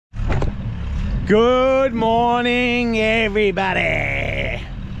Good morning, everybody.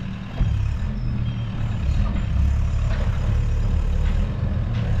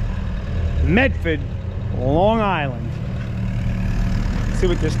 Medford, Long Island. Let's see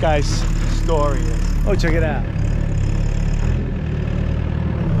what this guy's story is. Oh, check it out.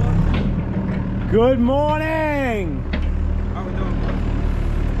 Good morning. How we doing,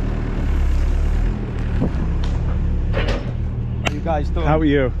 boss? How you guys doing? How are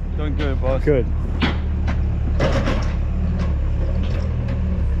you? Doing good, boss. Good.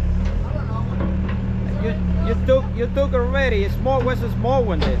 You took already. It's small. Where's the small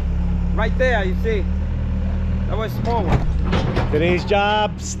one there? Right there, you see. That was a small one. Today's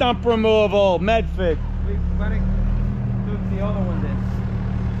job, stump removal, Medford. We better took the other one then.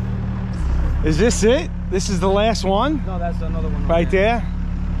 Is this it? This is the last one? No, that's another one. Right there?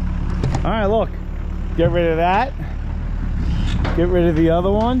 All right, look. Get rid of that. Get rid of the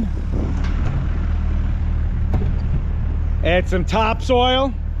other one. Add some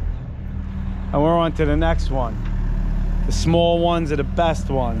topsoil. And we're on to the next one. The small ones are the best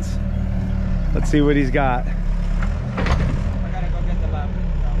ones. Let's see what he's got. I gotta go get the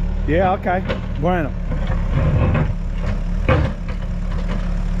laptop. Yeah, okay. Bueno.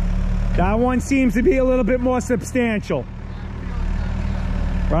 That one seems to be a little bit more substantial.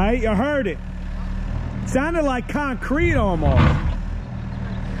 Right? You heard it. It sounded like concrete almost.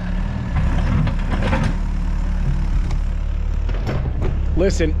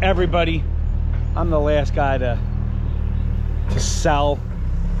 Listen, everybody, I'm the last guy to sell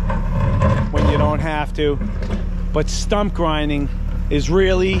when you don't have to, but stump grinding is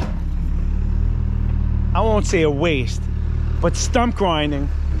really, I won't say a waste, but stump grinding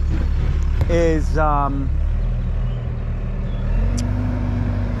is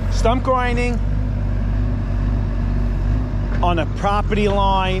stump grinding on a property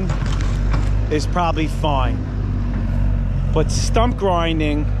line is probably fine, but stump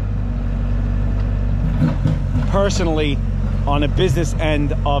grinding personally on a business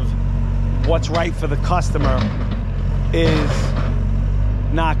end of what's right for the customer is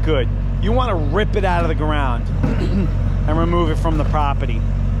not good. You want to rip it out of the ground and remove it from the property.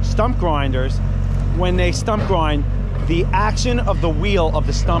 Stump grinders, when they stump grind, the action of the wheel of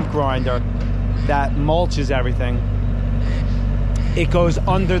the stump grinder that mulches everything, it goes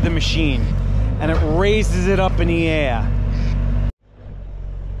under the machine and it raises it up in the air.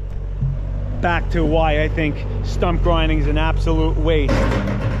 Back to why I think stump grinding is an absolute waste.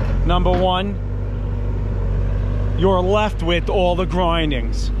 Number one, you're left with all the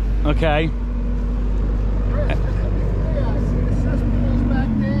grindings, okay?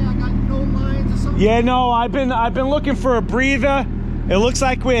 Yeah, no, I've been looking for a breather. It looks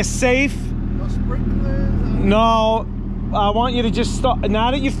like we're safe. No sprinklers? No, I want you to just start, now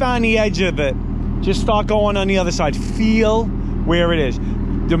that you found the edge of it, just start going on the other side. Feel where it is.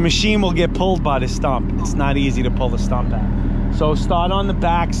 The machine will get pulled by the stump. It's not easy to pull the stump out. So start on the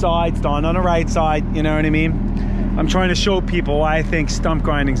back side, start on the right side, you know what I mean? I'm trying to show people why I think stump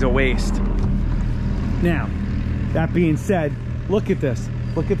grinding's a waste. Now, that being said, look at this.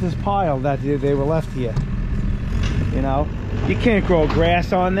 Look at this pile that they were left here. You know, you can't grow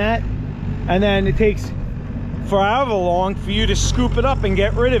grass on that. And then it takes forever long for you to scoop it up and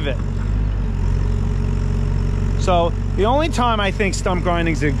get rid of it. So the only time I think stump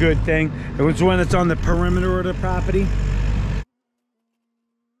grinding is a good thing is when it's on the perimeter of the property.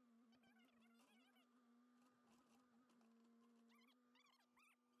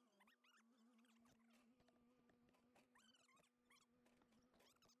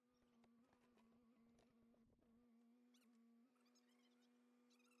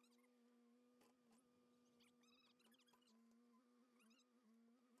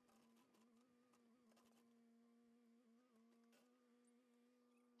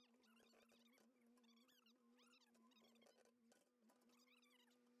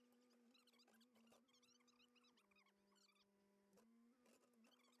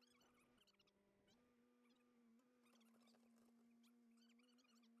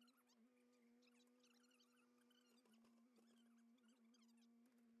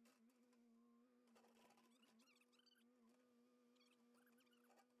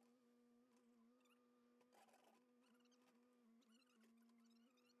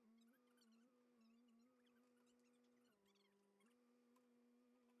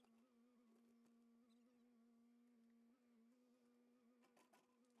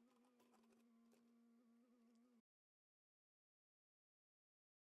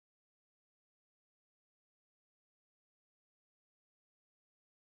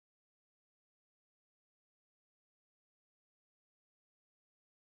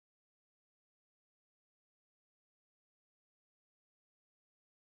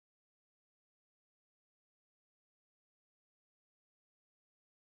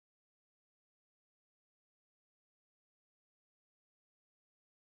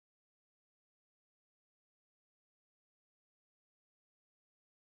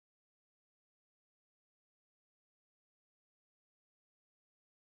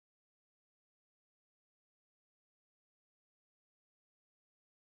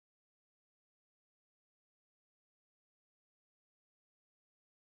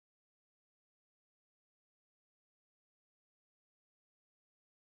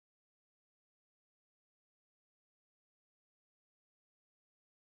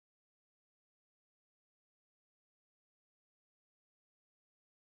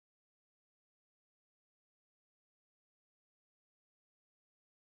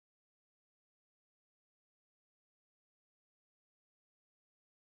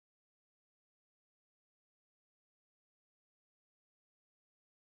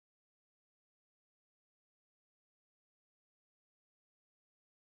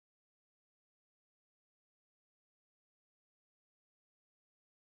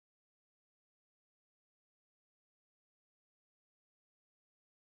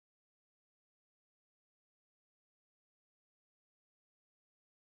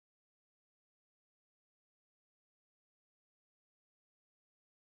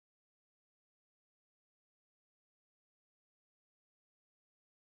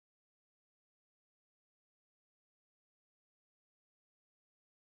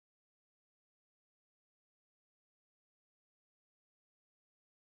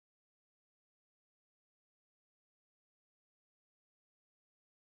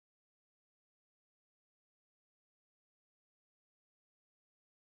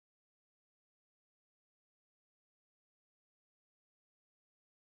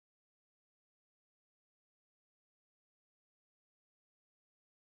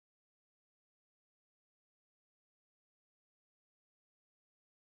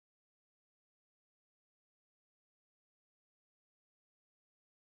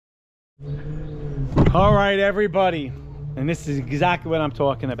 All right, everybody, and this is exactly what I'm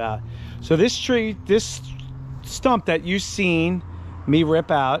talking about. So this tree, this stump that you seen me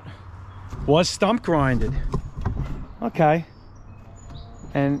rip out was stump grinded. Okay.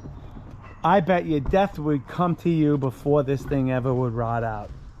 And I bet you death would come to you before this thing ever would rot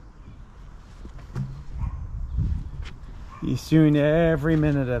out. You soon every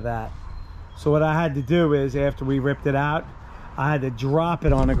minute of that. So what I had to do is, after we ripped it out, I had to drop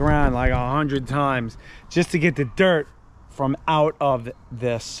it on the ground like 100 times just to get the dirt from out of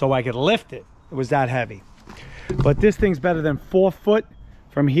this so I could lift it. It was that heavy. But this thing's better than 4 foot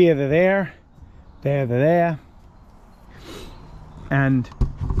from here to there, there to there. And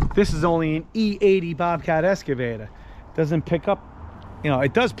this is only an E80 Bobcat excavator. It doesn't pick up, you know,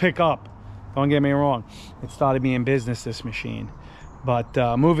 it does pick up. Don't get me wrong. It started me in business, this machine. But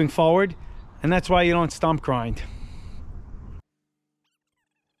moving forward, and that's why you don't stump grind.